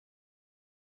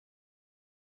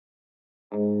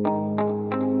Till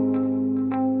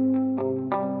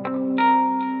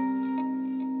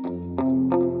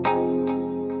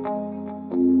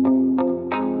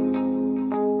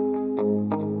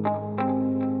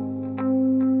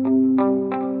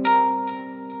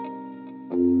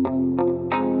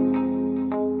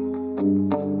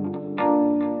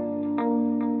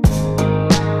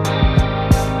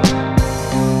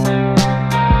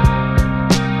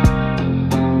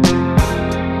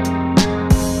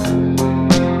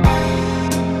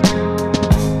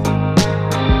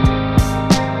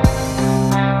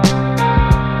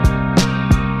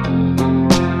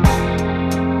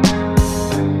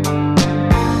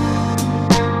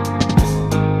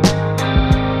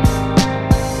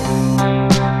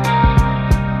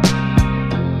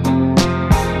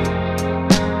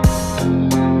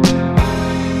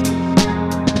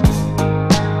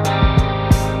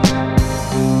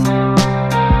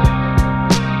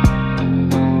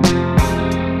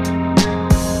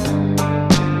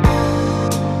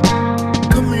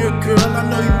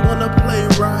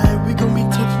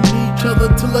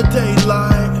the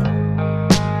daylight.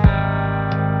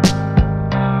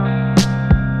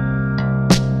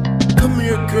 Come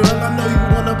here, girl, I know you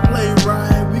wanna play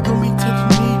right. We gon' be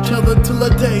touching each other till the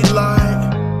daylight.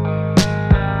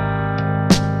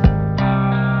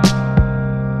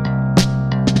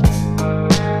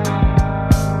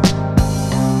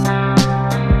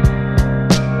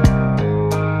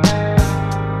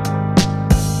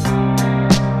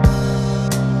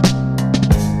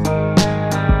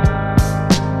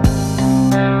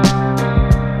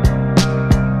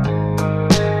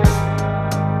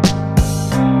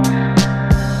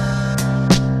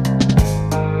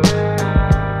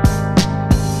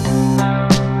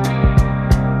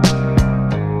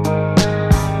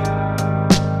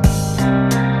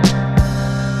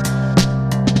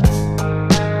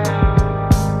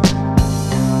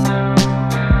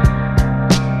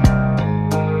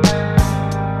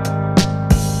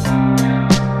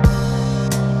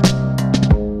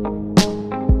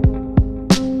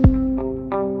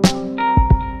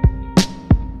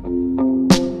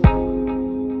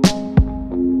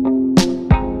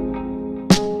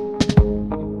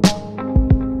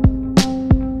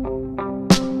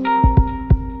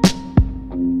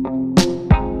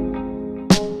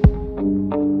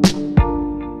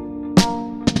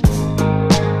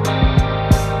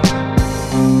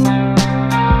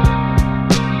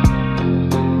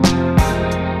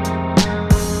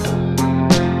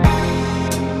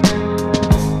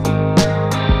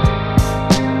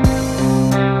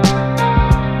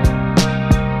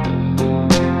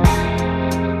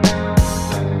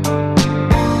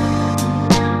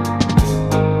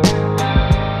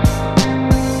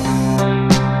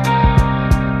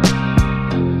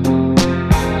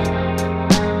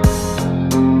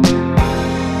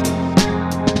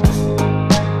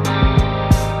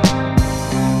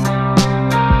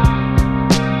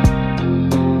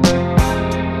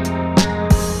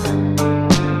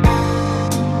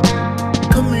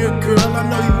 Girl, I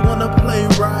know you wanna play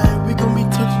right. We gon' be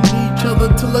touching each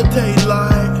other till the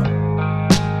daylight.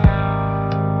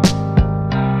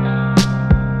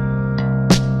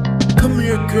 Come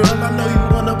here, girl, I know you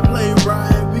wanna play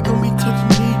right. We gon' be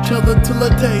touching each other till the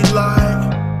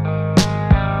daylight.